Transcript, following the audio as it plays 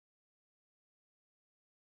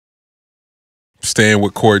staying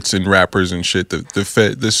with courts and rappers and shit.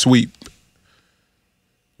 The sweep.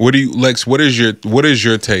 What do you, Lex? What is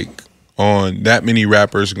your take on that many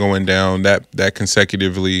rappers going down that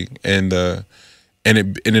consecutively and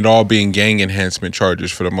it all being gang enhancement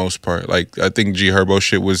charges for the most part? Like, I think G Herbo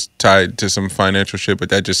shit was tied to some financial shit, but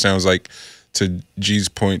that just sounds like, to G's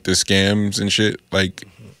point, the scams and shit. Like,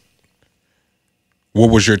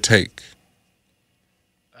 what was your take?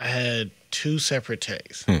 I had two separate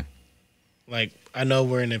takes. Like, I know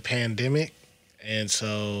we're in a pandemic, and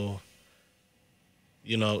so,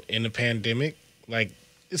 you know, in the pandemic, like,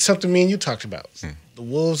 it's something me and you talked about. The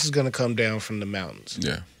wolves is going to come down from the mountains.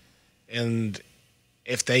 Yeah. And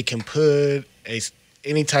if they can put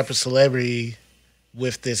any type of celebrity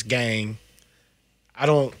with this gang, I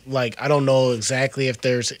don't know exactly if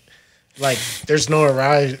there's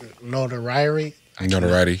notoriety.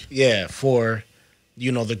 Yeah, for,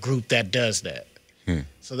 you know, the group that does that.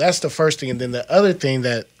 So that's the first thing. And then the other thing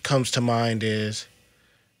that comes to mind is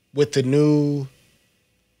with the new,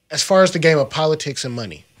 as far as the game of politics and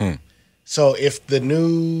money. So if the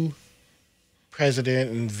new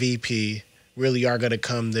president and VP really are going to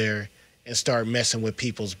come there and start messing with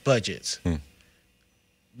people's budgets,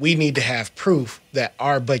 we need to have proof that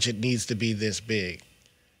our budget needs to be this big.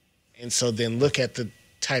 And so then look at the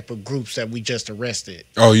type of groups that we just arrested.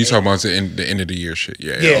 Oh, you talking about the end of the year shit?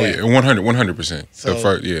 Yeah. 100%. So,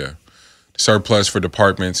 the surplus for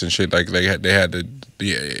departments and shit, like they had to.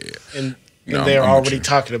 And they're already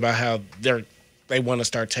talking about how they want to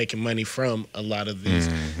start taking money from a lot of these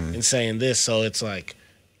and saying this. So it's like,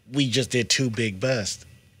 we just did two big busts.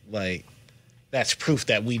 Like, that's proof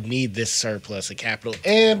that we need this surplus of capital,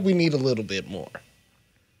 and we need a little bit more.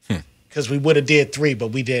 Because we would have did three, but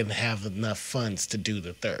we didn't have enough funds to do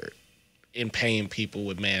the third in paying people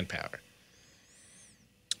with manpower.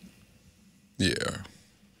 Yeah.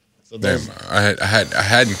 So I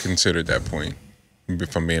hadn't considered that point,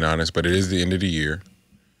 if I'm being honest, but it is the end of the year.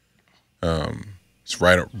 It's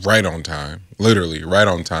right on time, literally right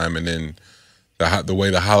on time, and then the way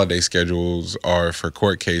the holiday schedules are for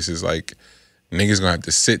court cases, like, niggas gonna have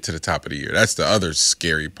to sit to the top of the year. That's the other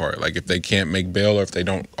scary part. Like, if they can't make bail or if they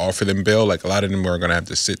don't offer them bail, like, a lot of them are gonna have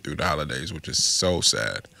to sit through the holidays, which is so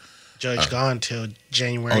sad. Judge gone till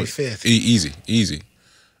January 5th. Easy.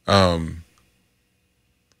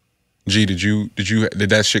 G, did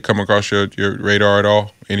that shit come across your radar at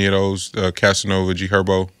all? Any of those Casanova, G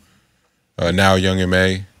Herbo, now Young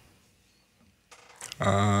M.A.?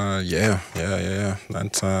 Yeah.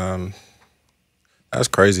 That's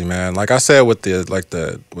crazy, man. Like I said, with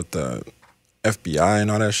the FBI and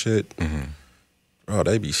all that shit, bro,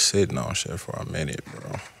 they be sitting on shit for a minute,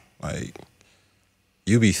 bro. Like,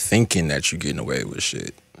 you be thinking that you getting away with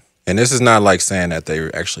shit. And this is not like saying that they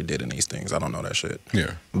actually did any of these things. I don't know that shit.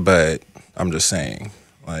 Yeah. But I'm just saying,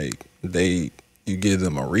 like, you give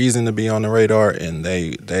them a reason to be on the radar, and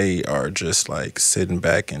they are just like sitting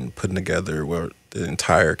back and putting together the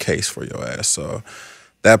entire case for your ass. So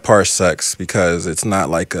that part sucks because it's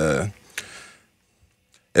not a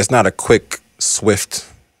quick, swift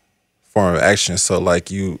form of action. So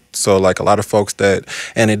like a lot of folks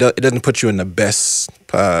and it doesn't put you in the best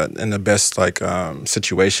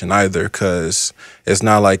situation either, because it's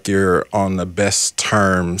not like you're on the best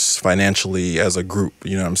terms financially as a group.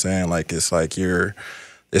 You know what I'm saying? Like, it's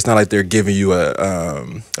not like they're giving you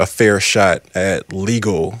a fair shot at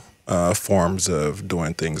legal forms of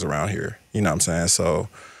doing things around here. You know what I'm saying? So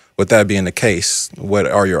with that being the case, what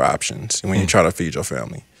are your options when you try to feed your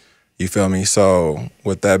family? You feel me? So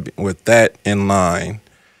with that in line,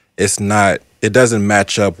 it doesn't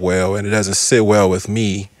match up well, and it doesn't sit well with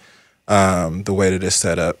me the way that it's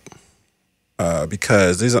set up.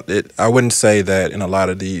 Because I wouldn't say that in a lot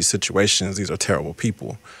of these situations these are terrible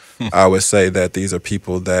people. I would say that these are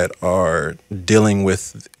people that are dealing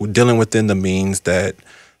within the means that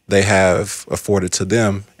they have afforded to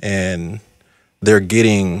them, and they're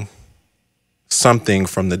getting something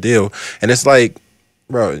from the deal. And it's like,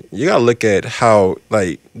 bro, you gotta look at how,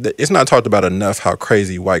 like, it's not talked about enough how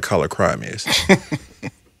crazy white collar crime is.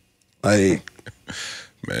 Like,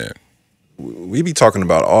 man, we be talking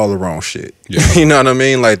about all the wrong shit. Yeah. You know what I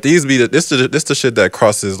mean? Like, this the shit that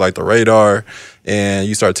crosses like the radar, and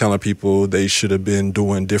you start telling people they should have been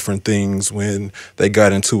doing different things when they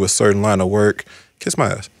got into a certain line of work. Kiss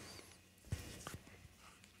my ass.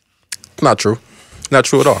 Not true. Not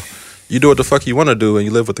true at all. You do what the fuck you want to do, and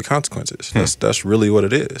you live with the consequences. That's really what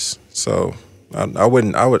it is. So I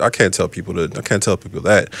can't tell people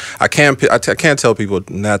that. I can't tell people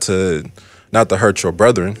not to hurt your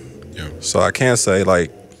brethren. Yeah. So I can't say,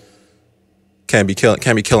 like, can't be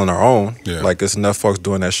killing our own. Yeah. Like there's enough folks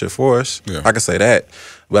doing that shit for us. Yeah. I can say that,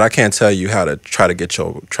 but I can't tell you how to try to get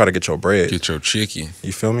your bread. Get your chicken.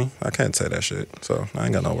 You feel me? I can't say that shit. So I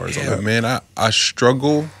ain't got no words on that. Man, I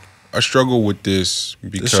struggle with this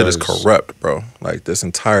because this shit is corrupt, bro. Like this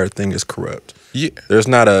entire thing is corrupt. Yeah. There's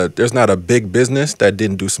not a big business that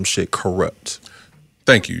didn't do some shit corrupt.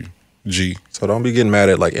 Thank you, G. So don't be getting mad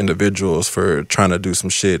at like individuals for trying to do some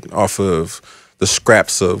shit off of the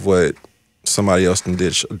scraps of what somebody else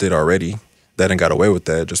did already. That didn't got away with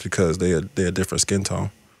that just because they a different skin tone.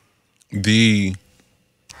 I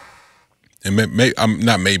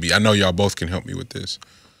know y'all both can help me with this.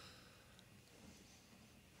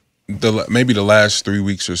 Maybe the last 3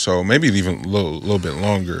 weeks or so, maybe even a little bit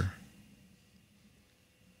longer.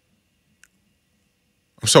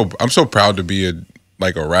 I'm so proud to be a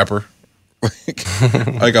rapper.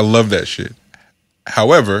 Like I love that shit.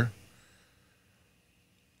 However,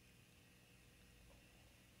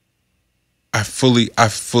 I fully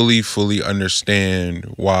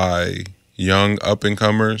understand why young up and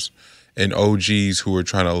comers and OGs who are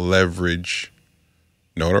trying to leverage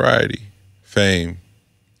notoriety, fame,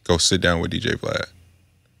 go sit down with DJ Vlad.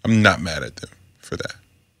 I'm not mad at them for that.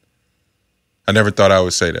 I never thought I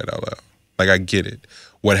would say that out loud. Like I get it.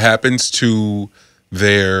 What happens to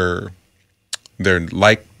their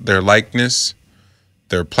likeness,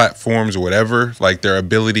 their platforms or whatever, like their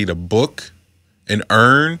ability to book and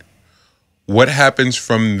earn, what happens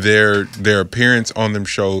from their appearance on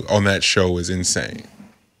that show is insane.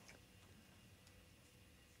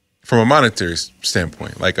 From a monetary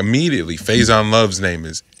standpoint, like immediately, Faizon Love's name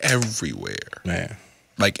is everywhere. Man.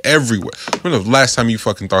 Like everywhere. When was the last time you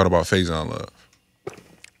fucking thought about Faizon Love?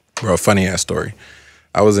 Bro, funny ass story.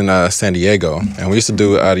 I was in San Diego, and we used to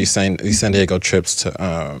do these San Diego trips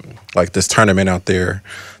to like this tournament out there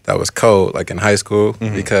that was cold, like in high school,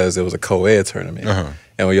 because it was a co-ed tournament,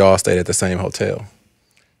 and we all stayed at the same hotel.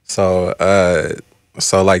 So,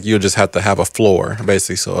 like you'll just have to have a floor,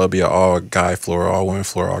 basically. So it'll be an all guy floor, all women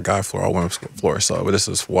floor, all guy floor, all women floor. So this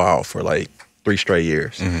was wild for like 3 straight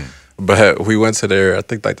years. But we went to there, I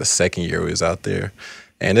think like the second year we was out there,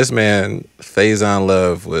 and this man Faizon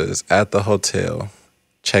Love was at the hotel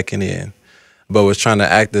checking in, but was trying to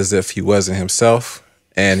act as if he wasn't himself,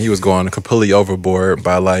 and he was going completely overboard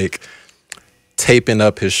by like taping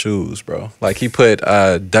up his shoes, bro. Like he put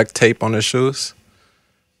duct tape on his shoes,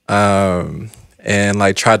 and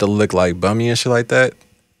like tried to look like bummy and shit like that.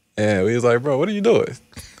 And we was like, bro, what are you doing?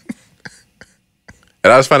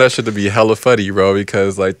 And I just find that shit to be hella funny, bro,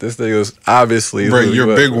 because like this nigga was obviously, bro,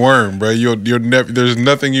 you're a big worm, bro. You're never. There's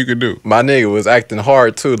nothing you can do. My nigga was acting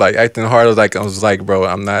hard too, like acting hard. I was like, bro,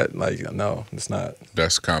 I'm not like, no, it's not.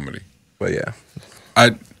 That's comedy. But yeah,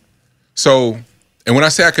 and when I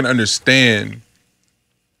say I can understand,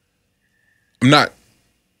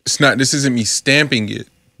 It's not. This isn't me stamping it,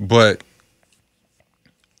 but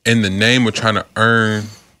in the name of trying to earn,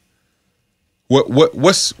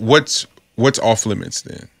 what's off limits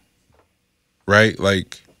then, right?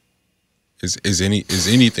 Like, is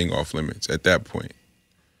anything off limits at that point?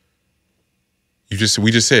 We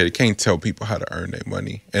just said it can't tell people how to earn their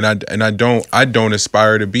money, and I don't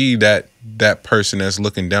aspire to be that person that's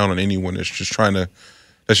looking down on anyone that's just trying to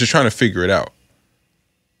figure it out.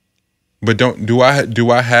 But do I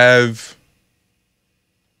have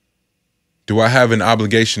an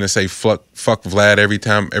obligation to say fuck Vlad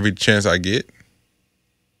every chance I get?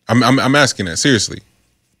 I'm asking that seriously.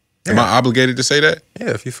 Yeah. Am I obligated to say that?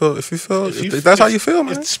 Yeah, if that's how you feel,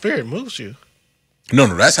 man. If the spirit moves you. No,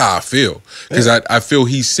 that's how I feel. Because I feel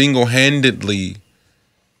he single-handedly.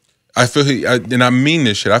 And I mean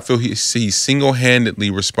this shit. I feel he's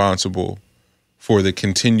single-handedly responsible for the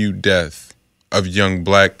continued death of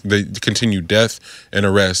the continued death and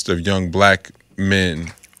arrest of young black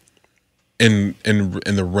men in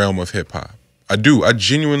the realm of hip hop. I do. I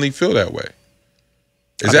genuinely feel that way.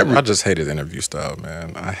 I just hate his interview style,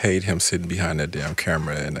 man. I hate him sitting behind that damn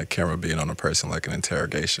camera and that camera being on a person like an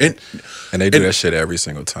interrogation. And they do that shit every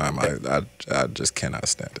single time. I just cannot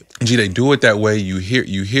stand it. Gee, they do it that way. You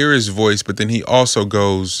hear his voice, but then he also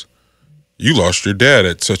goes, "You lost your dad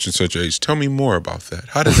at such and such age. Tell me more about that.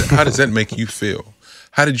 How does that make you feel?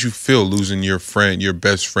 How did you feel losing your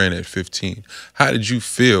best friend at 15? How did you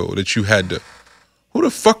feel that you had to? Who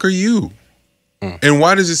the fuck are you? And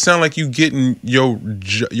why does it sound like you getting your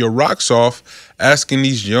rocks off asking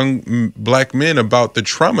these young black men about the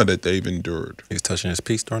trauma that they've endured?" He's touching his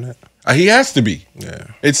piece during that. He has to be. Yeah.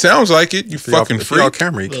 It sounds like it. You fucking freak. Off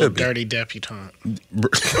camera, he could be. Dirty debutante.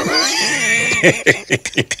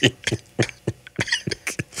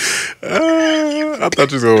 I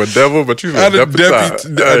thought you was going with devil, but you said debutante. A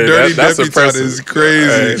dirty debutante is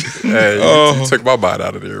crazy. You took my mind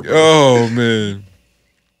out of there, bro. Oh man.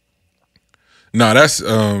 No, that's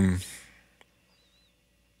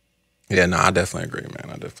yeah, no, I definitely agree, man.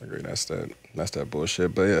 I definitely agree. That's that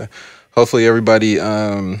bullshit. But yeah, hopefully everybody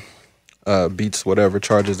beats whatever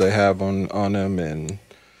charges they have on them, and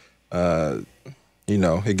you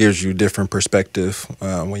know, it gives you different perspective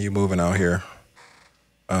when you're moving out here.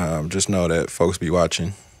 Just know that folks be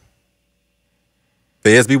watching.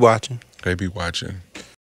 Feds be watching. They be watching.